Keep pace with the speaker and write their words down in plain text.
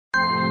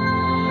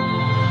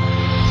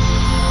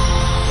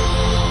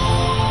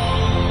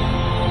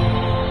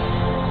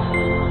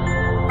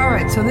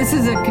So this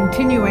is a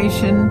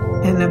continuation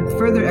and a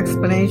further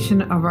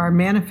explanation of our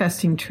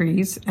manifesting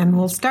trees. And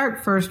we'll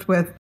start first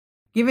with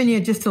giving you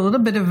just a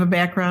little bit of a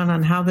background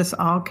on how this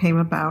all came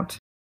about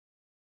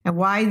and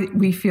why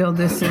we feel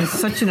this is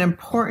such an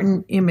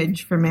important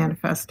image for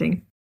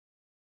manifesting.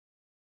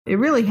 It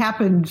really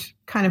happened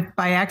kind of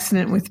by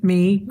accident with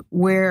me,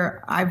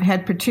 where I've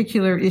had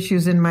particular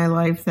issues in my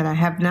life that I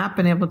have not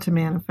been able to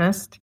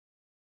manifest.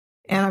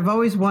 And I've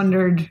always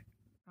wondered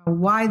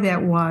why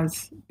that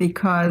was,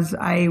 because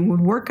I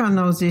would work on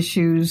those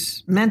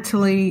issues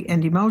mentally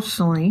and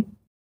emotionally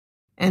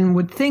and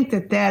would think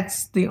that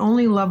that's the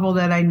only level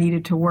that I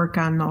needed to work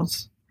on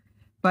those.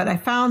 But I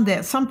found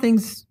that some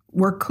things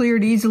were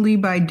cleared easily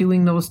by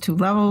doing those two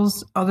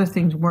levels, other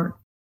things weren't.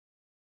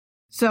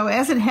 So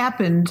as it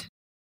happened,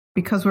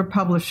 because we're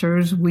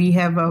publishers, we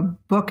have a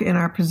book in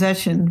our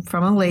possession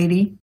from a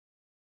lady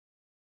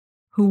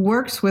who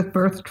works with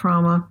birth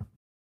trauma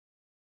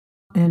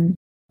and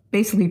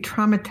basically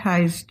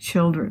traumatized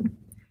children.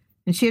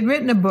 And she had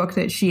written a book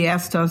that she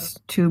asked us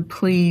to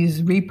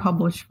please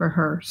republish for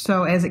her.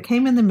 So as it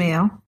came in the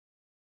mail,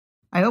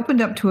 I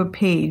opened up to a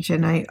page,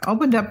 and I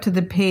opened up to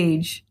the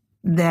page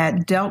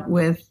that dealt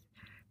with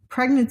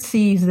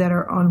pregnancies that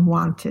are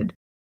unwanted.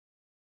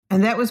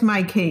 And that was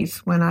my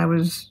case when I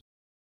was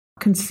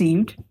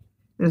conceived,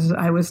 as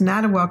I was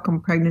not a welcome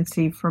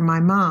pregnancy for my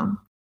mom.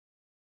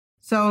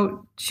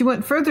 So she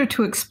went further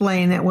to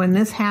explain that when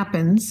this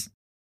happens,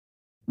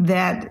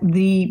 that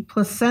the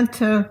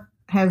placenta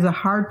has a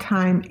hard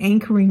time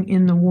anchoring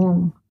in the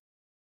womb.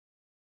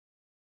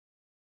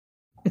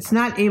 It's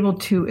not able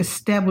to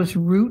establish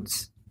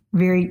roots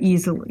very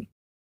easily.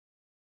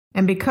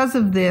 And because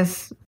of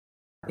this,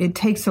 it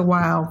takes a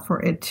while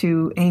for it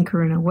to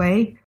anchor in a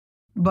way.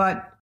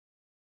 But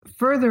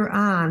further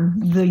on,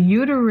 the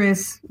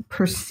uterus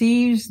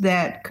perceives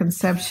that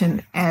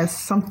conception as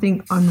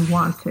something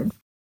unwanted.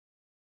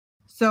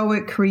 So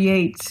it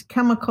creates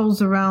chemicals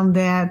around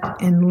that,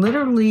 and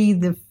literally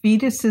the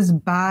fetus's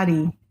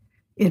body,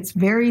 its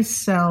very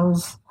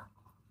cells,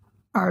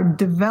 are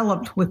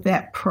developed with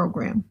that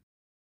program.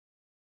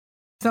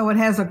 So it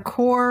has a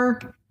core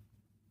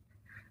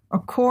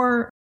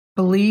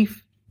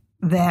belief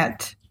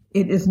that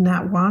it is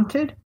not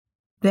wanted,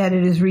 that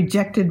it is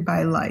rejected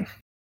by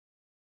life.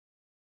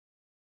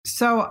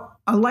 So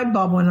a light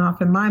bulb went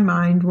off in my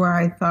mind where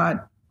I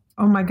thought,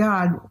 oh my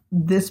God,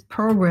 this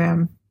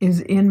program is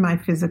in my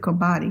physical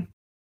body.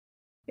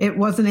 It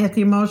wasn't at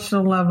the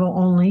emotional level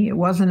only. It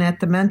wasn't at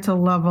the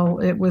mental level.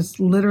 It was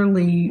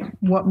literally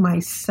what my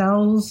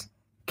cells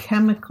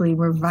chemically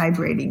were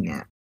vibrating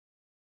at.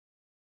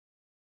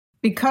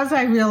 Because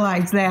I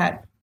realized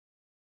that,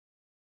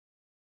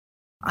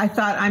 I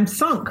thought, I'm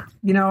sunk.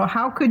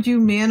 How could you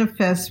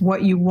manifest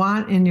what you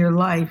want in your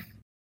life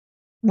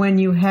when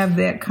you have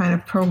that kind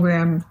of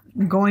program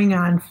going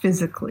on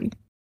physically?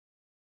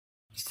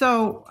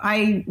 So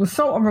I was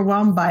so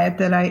overwhelmed by it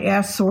that I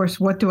asked Source,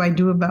 what do I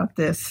do about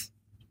this?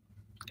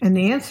 And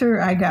the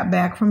answer I got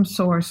back from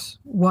Source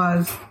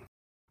was,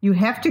 you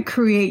have to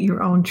create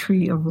your own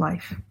tree of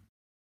life.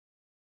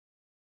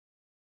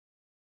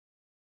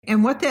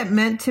 And what that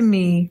meant to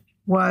me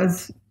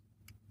was,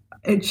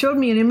 it showed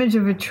me an image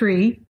of a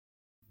tree,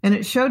 and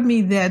it showed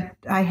me that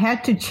I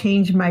had to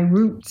change my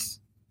roots,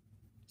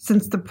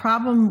 since the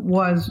problem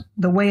was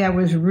the way I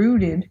was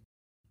rooted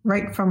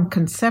right from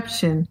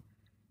conception,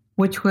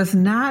 which was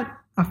not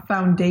a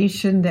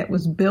foundation that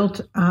was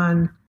built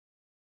on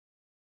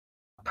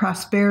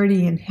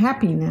prosperity and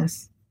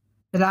happiness,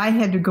 that I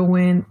had to go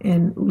in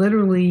and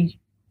literally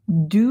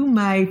do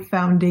my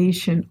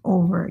foundation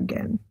over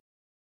again.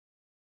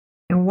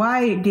 And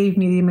why it gave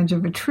me the image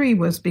of a tree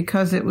was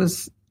because it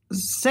was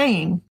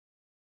saying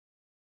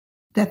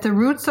that the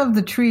roots of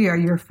the tree are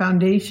your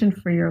foundation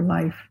for your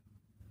life.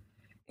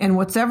 And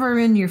what's ever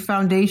in your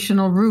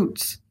foundational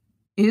roots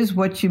is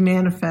what you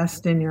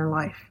manifest in your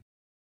life.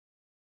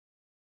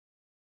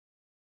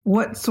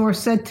 What Source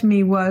said to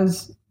me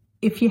was,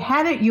 if you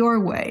had it your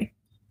way,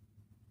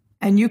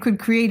 and you could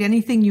create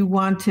anything you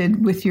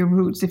wanted with your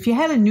roots, if you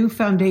had a new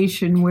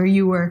foundation where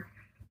you were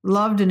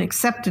loved and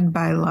accepted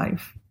by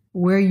life,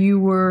 where you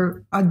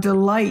were a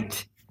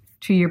delight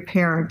to your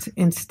parents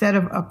instead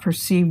of a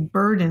perceived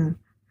burden,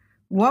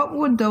 what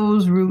would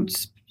those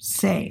roots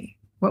say?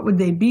 What would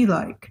they be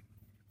like?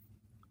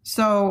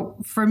 So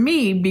for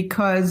me,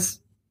 because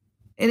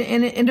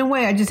in a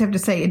way, I just have to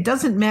say, it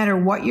doesn't matter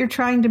what you're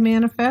trying to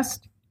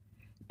manifest,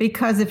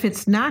 because if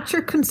it's not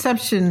your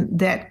conception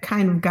that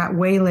kind of got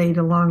waylaid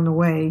along the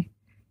way,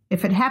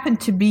 if it happened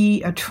to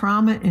be a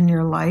trauma in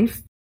your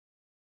life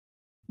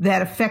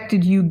that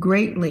affected you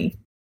greatly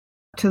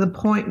to the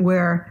point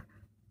where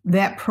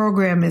that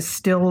program is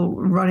still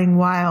running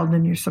wild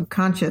in your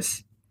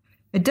subconscious,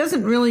 it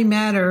doesn't really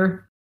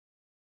matter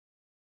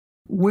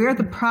where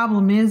the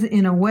problem is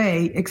in a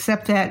way,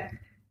 except that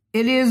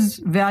it is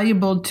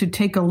valuable to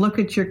take a look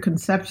at your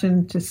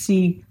conception to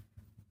see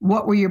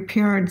what were your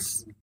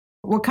parents,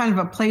 what kind of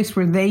a place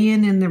were they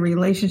in the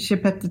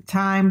relationship at the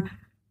time,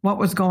 what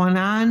was going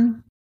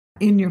on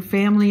in your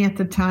family at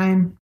the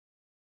time.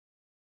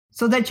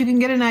 so that you can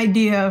get an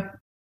idea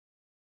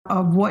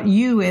of what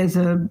you as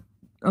a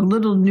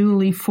little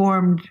newly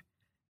formed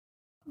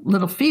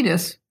little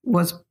fetus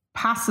was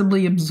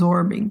possibly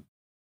absorbing.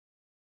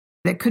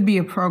 That could be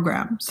a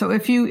program. So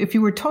if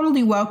you were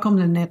totally welcomed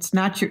and that's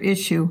not your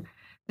issue,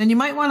 then you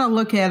might want to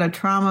look at a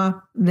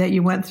trauma that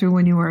you went through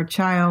when you were a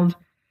child,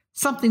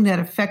 something that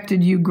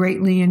affected you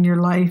greatly in your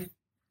life,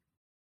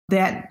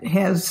 that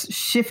has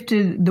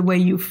shifted the way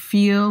you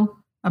feel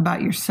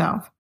about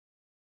yourself.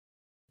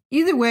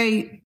 Either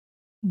way,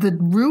 the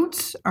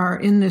roots are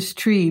in this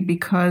tree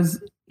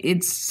because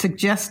it's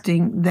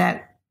suggesting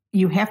that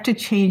you have to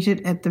change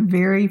it at the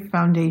very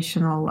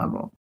foundational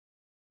level.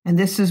 And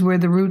this is where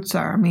the roots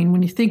are. I mean,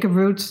 when you think of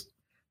roots,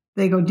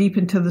 they go deep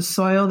into the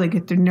soil. They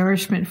get their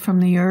nourishment from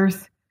the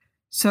earth.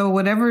 So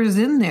whatever is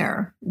in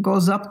there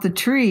goes up the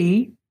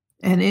tree,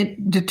 and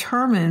it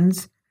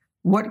determines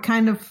what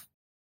kind of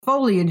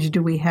foliage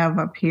do we have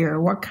up here?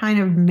 What kind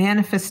of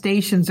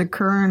manifestations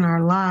occur in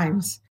our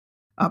lives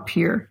up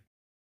here?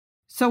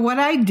 So what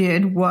I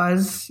did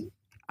was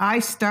I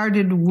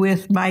started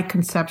with my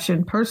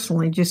conception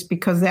personally, just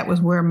because that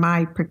was where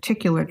my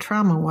particular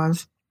trauma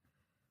was.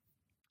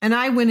 And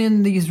I went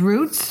in these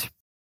roots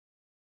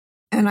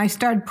and I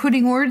started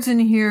putting words in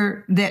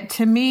here that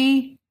to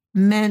me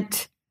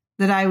meant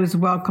that I was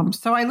welcome.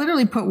 So I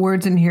literally put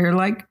words in here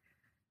like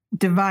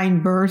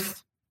divine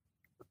birth,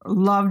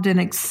 loved and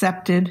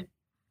accepted,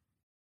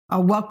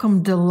 a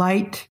welcome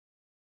delight,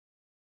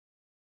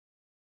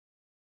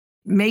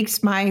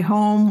 makes my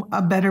home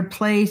a better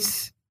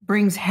place,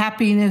 brings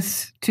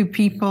happiness to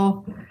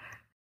people.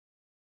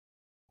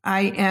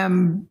 I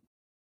am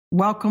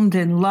welcomed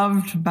and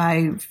loved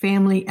by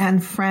family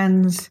and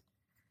friends.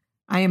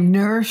 I am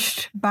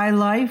nourished by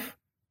life.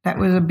 That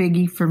was a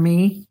biggie for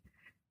me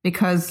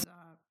because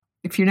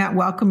if you're not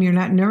welcome, you're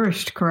not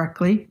nourished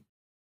correctly.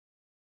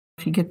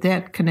 If you get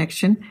that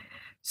connection.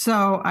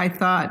 So I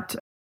thought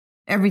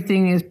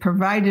everything is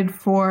provided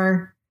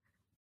for,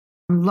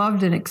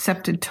 loved and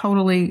accepted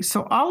totally.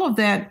 So all of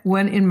that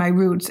went in my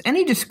roots.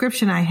 Any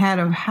description I had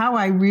of how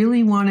I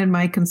really wanted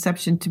my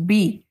conception to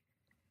be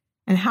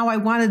and how I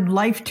wanted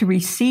life to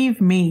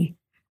receive me,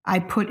 I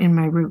put in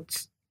my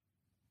roots.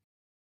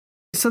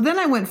 So then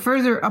I went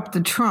further up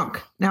the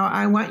trunk. Now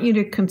I want you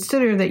to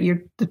consider that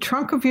the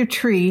trunk of your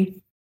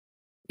tree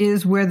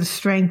is where the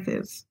strength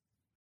is.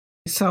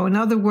 So in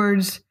other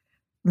words,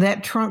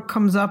 that trunk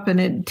comes up and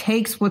it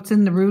takes what's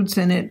in the roots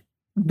and it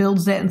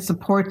builds that and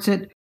supports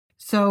it.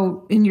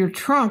 So in your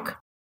trunk,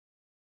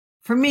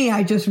 for me,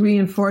 I just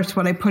reinforced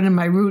what I put in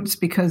my roots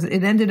because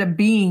it ended up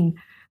being,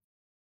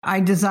 I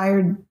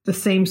desired the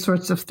same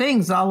sorts of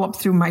things all up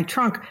through my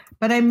trunk,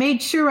 but I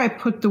made sure I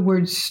put the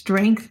word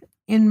strength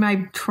in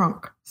my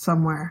trunk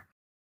somewhere.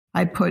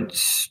 I put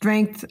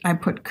strength, I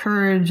put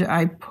courage,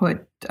 I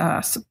put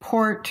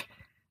support,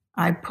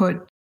 I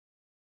put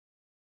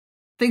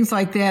things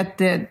like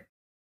that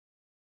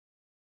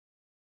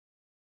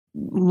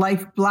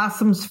life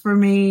blossoms for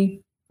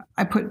me.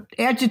 I put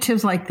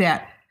adjectives like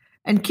that.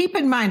 And keep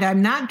in mind,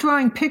 I'm not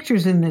drawing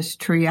pictures in this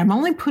tree. I'm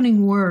only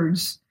putting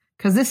words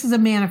because this is a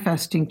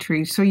manifesting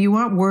tree. So you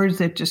want words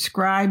that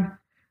describe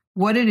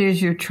what it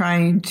is you're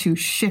trying to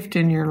shift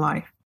in your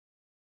life.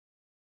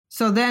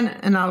 So then,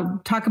 and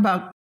I'll talk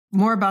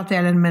more about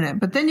that in a minute,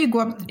 but then you go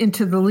up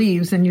into the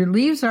leaves, and your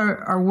leaves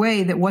are a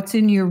way that what's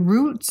in your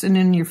roots and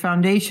in your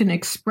foundation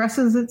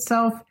expresses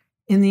itself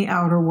in the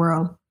outer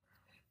world.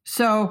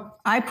 So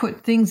I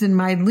put things in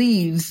my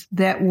leaves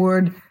that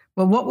would,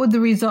 well, what would the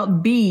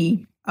result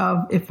be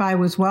of if I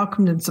was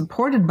welcomed and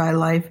supported by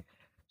life?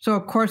 So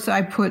of course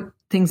I put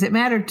things that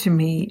mattered to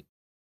me,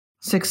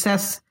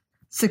 successful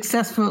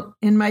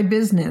in my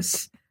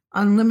business,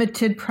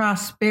 unlimited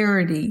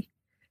prosperity,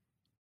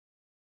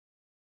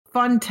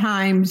 fun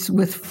times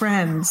with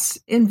friends,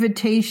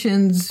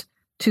 invitations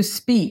to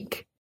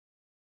speak,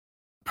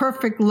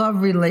 perfect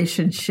love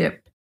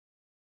relationship,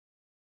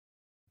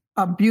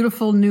 a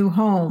beautiful new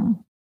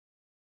home.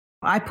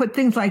 I put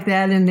things like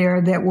that in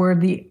there that were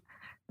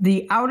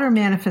the outer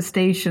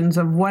manifestations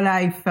of what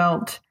I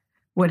felt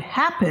would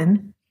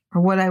happen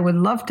or what I would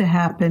love to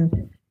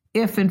happen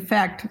if, in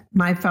fact,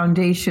 my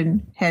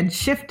foundation had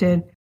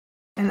shifted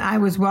and I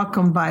was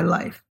welcomed by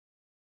life.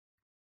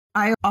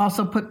 I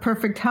also put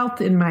perfect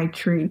health in my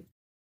tree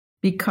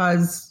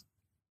because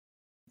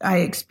I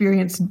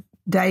experienced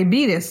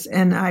diabetes,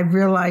 and I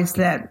realized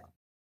that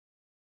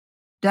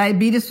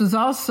diabetes it's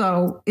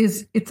also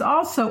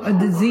a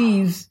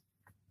disease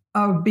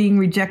of being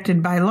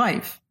rejected by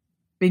life.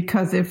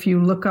 Because if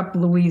you look up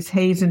Louise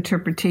Hay's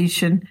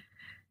interpretation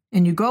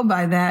and you go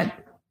by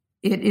that,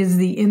 it is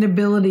the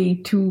inability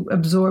to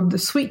absorb the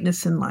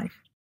sweetness in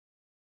life.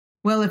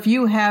 Well, if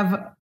you have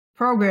a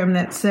program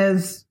that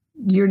says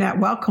you're not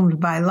welcomed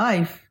by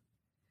life,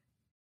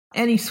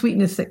 any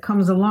sweetness that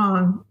comes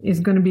along is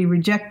going to be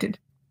rejected,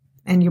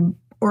 and your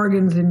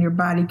organs in your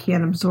body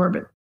can't absorb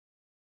it.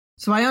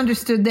 So I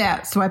understood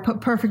that. So I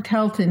put perfect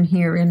health in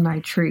here in my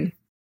tree.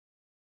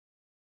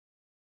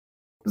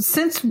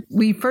 Since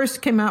we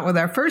first came out with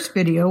our first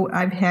video,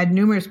 I've had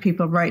numerous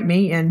people write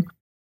me and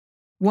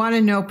want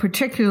to know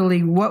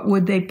particularly what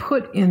would they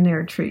put in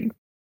their tree.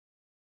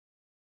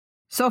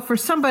 So for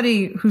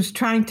somebody who's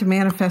trying to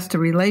manifest a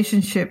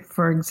relationship,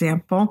 for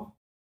example,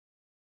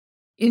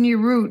 in your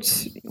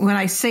roots, when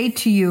I say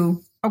to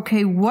you,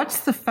 okay,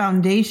 what's the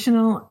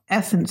foundational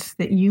essence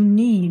that you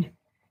need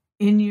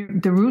in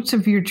the roots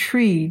of your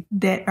tree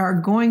that are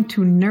going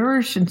to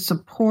nourish and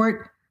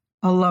support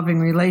a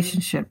loving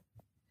relationship?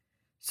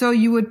 So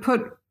you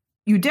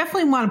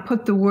definitely want to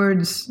put the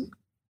words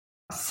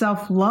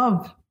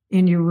self-love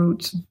in your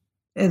roots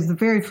as the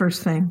very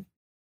first thing.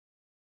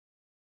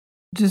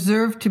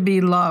 Deserve to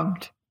be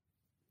loved.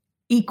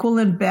 Equal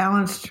and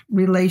balanced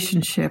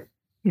relationship,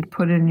 you'd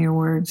put in your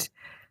words.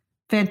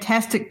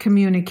 Fantastic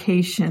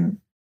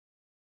communication.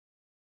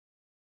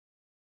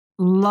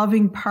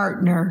 Loving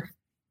partner.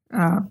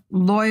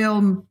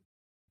 Loyal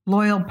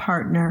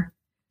partner.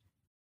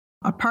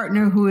 A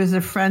partner who is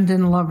a friend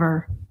and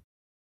lover.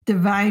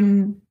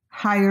 Divine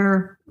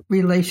higher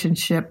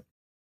relationship.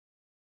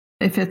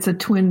 If it's a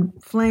twin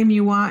flame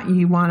you want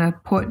to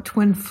put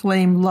twin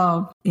flame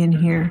love in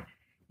here.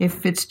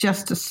 If it's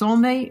just a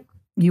soulmate,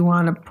 you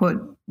want to put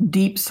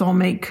deep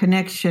soulmate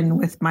connection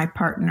with my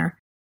partner.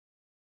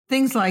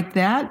 Things like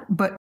that.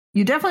 But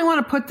you definitely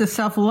want to put the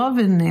self-love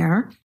in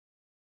there.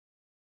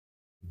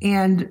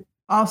 And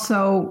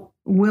also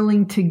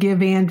willing to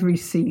give and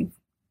receive.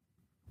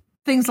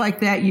 Things like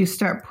that you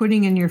start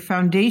putting in your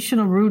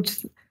foundational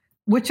roots,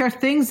 which are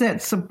things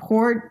that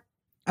support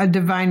a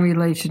divine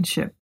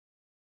relationship.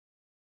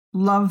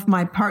 Love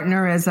my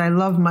partner as I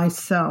love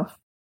myself.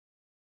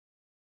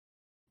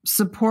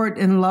 Support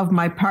and love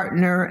my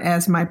partner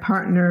as my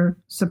partner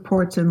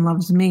supports and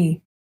loves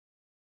me.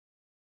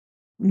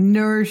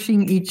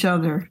 Nourishing each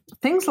other.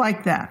 Things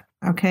like that,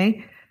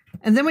 okay?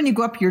 And then when you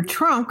go up your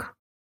trunk,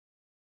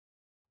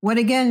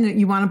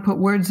 you want to put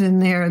words in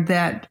there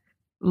that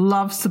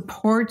love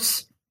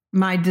supports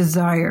my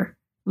desire.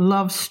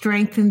 Love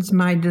strengthens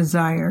my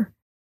desire.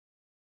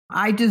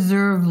 I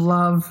deserve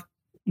love.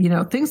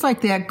 Things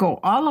like that go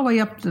all the way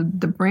up the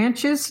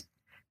branches.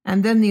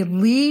 And then the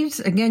leaves,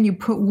 again, you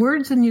put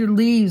words in your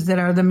leaves that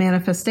are the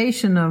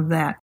manifestation of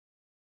that.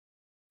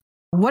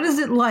 What is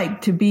it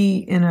like to be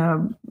in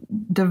a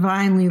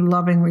divinely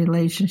loving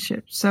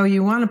relationship? So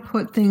you want to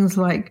put things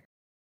like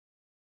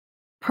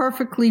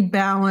perfectly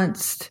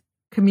balanced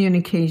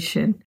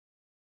communication,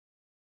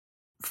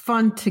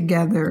 fun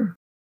together,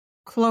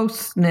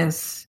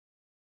 closeness,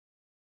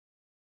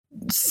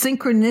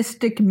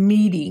 synchronistic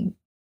meeting,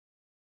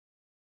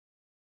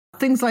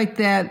 things like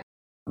that.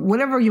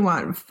 Whatever you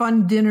want,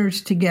 fun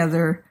dinners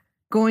together,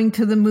 going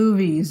to the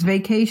movies,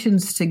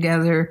 vacations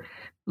together,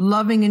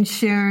 loving and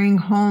sharing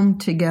home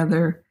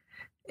together.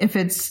 If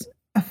it's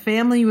a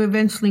family you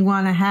eventually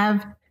want to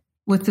have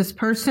with this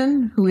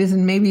person who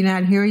isn't maybe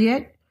not here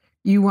yet,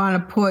 you want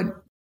to put,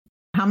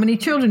 how many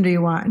children do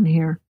you want in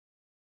here?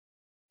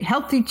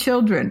 Healthy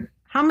children.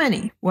 How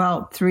many?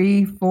 Well,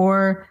 3,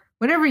 4,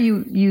 whatever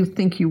you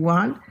think you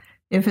want.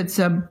 If it's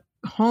a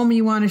home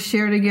you want to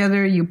share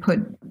together, you put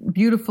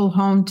beautiful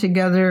home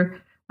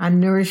together on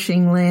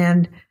nourishing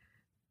land.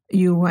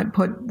 You want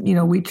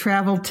we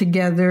travel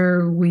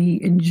together,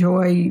 we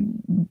enjoy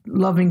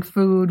loving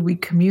food, we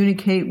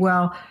communicate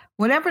well.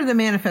 Whatever the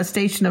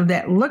manifestation of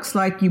that looks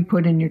like, you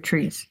put in your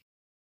trees.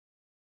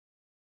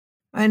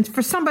 And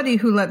for somebody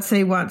who, let's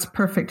say, wants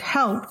perfect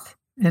health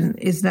and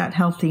is not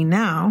healthy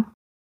now,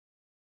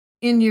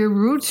 in your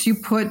roots, you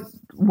put,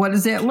 what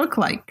does that look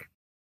like?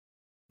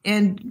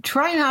 And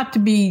try not to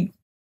be,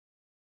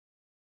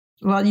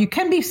 you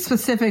can be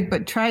specific,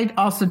 but try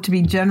also to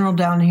be general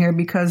down here,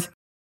 because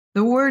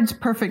the words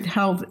perfect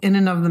health in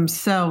and of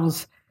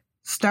themselves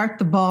start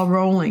the ball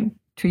rolling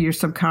to your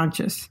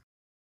subconscious.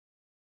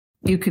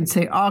 You can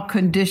say all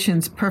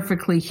conditions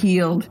perfectly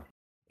healed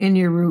in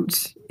your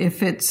roots.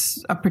 If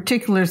it's a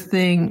particular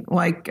thing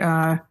like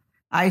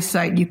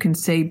eyesight, you can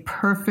say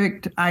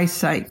perfect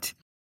eyesight.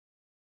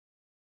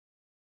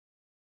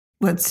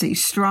 Let's see,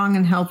 strong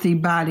and healthy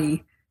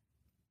body,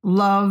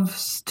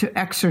 loves to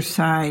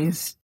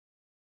exercise,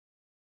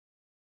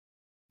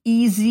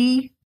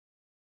 easy,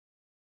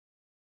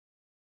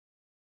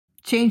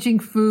 changing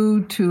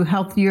food to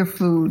healthier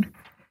food.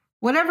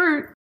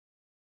 Whatever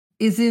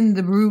is in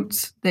the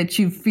roots that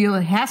you feel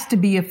it has to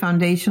be a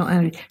foundational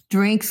energy.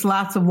 Drinks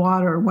lots of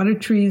water. What do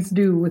trees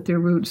do with their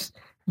roots?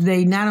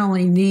 They not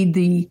only need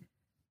the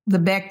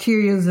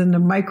bacteria and the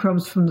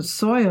microbes from the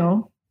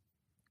soil,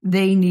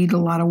 they need a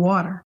lot of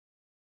water.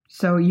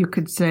 So you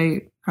could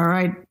say, all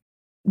right,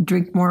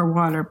 drink more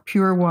water,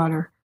 pure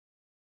water.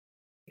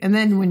 And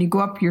then when you go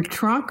up your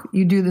trunk,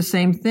 you do the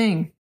same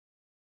thing.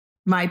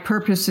 My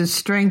purpose is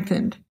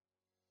strengthened.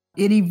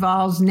 It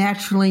evolves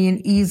naturally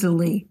and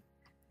easily.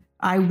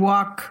 I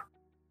walk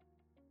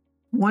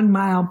 1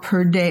 mile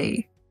per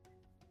day.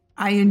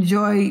 I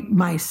enjoy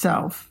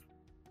myself.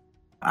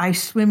 I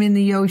swim in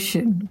the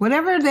ocean.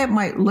 Whatever that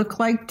might look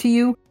like to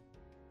you.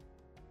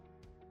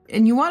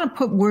 And you want to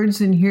put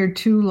words in here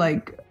too,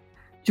 like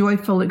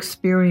joyful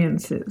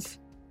experiences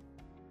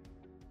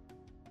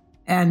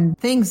and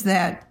things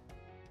that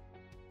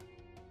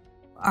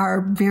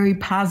are very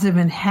positive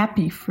and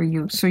happy for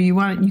you. So you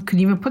could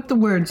even put the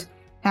words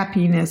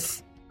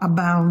happiness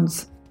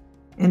abounds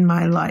in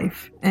my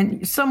life.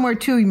 And somewhere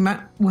too,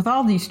 with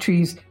all these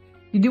trees,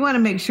 you do want to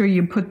make sure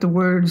you put the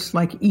words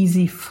like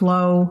easy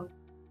flow,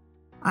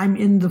 I'm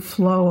in the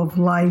flow of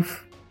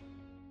life,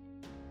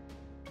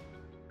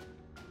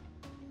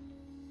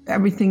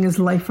 everything is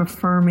life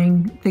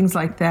affirming, things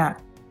like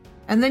that.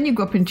 And then you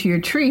go up into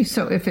your tree.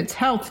 So if it's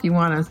health,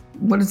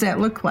 what does that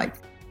look like?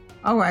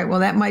 All right, well,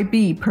 that might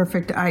be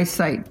perfect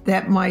eyesight.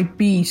 That might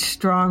be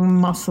strong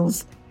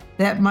muscles.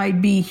 That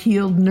might be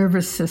healed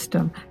nervous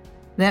system.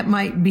 That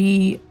might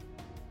be,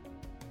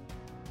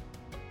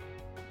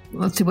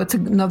 let's see, what's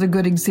another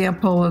good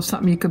example of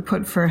something you could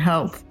put for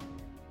health?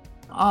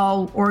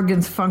 All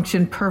organs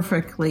function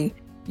perfectly.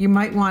 You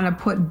might want to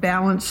put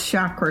balanced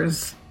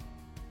chakras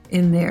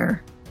in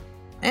there.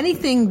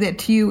 Anything that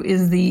to you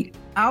is the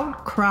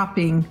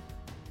outcropping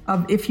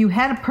of, if you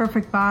had a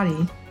perfect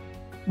body,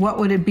 what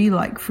would it be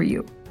like for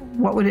you?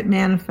 What would it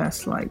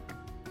manifest like?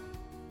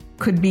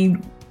 Could be,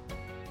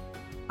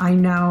 I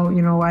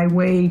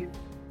weigh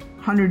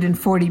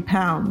 140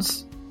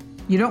 pounds.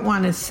 You don't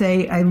want to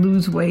say I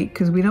lose weight,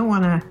 because we don't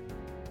want to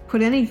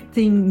put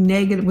anything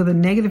negative with a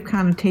negative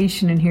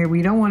connotation in here.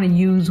 We don't want to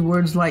use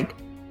words like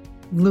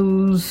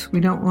lose. We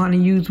don't want to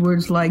use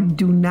words like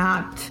do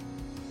not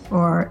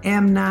or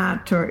am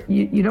not, or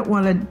you don't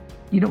want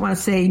to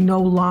say no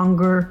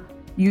longer.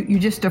 You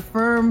just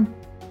affirm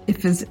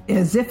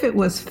as if it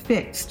was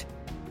fixed.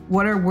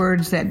 What are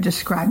words that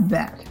describe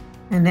that?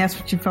 And that's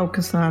what you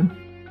focus on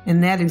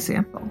in that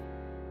example.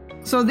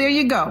 So there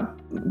you go.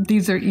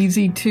 These are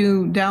easy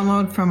to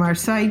download from our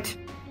site.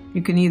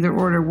 You can either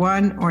order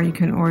one or you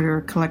can order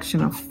a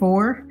collection of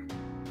 4,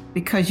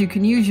 because you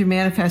can use your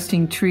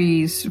manifesting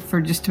trees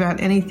for just about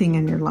anything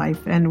in your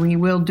life. And we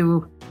will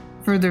do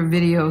further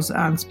videos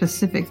on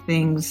specific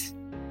things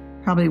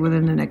probably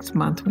within the next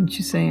month, wouldn't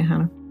you say,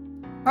 Hannah?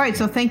 All right,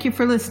 so thank you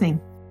for listening.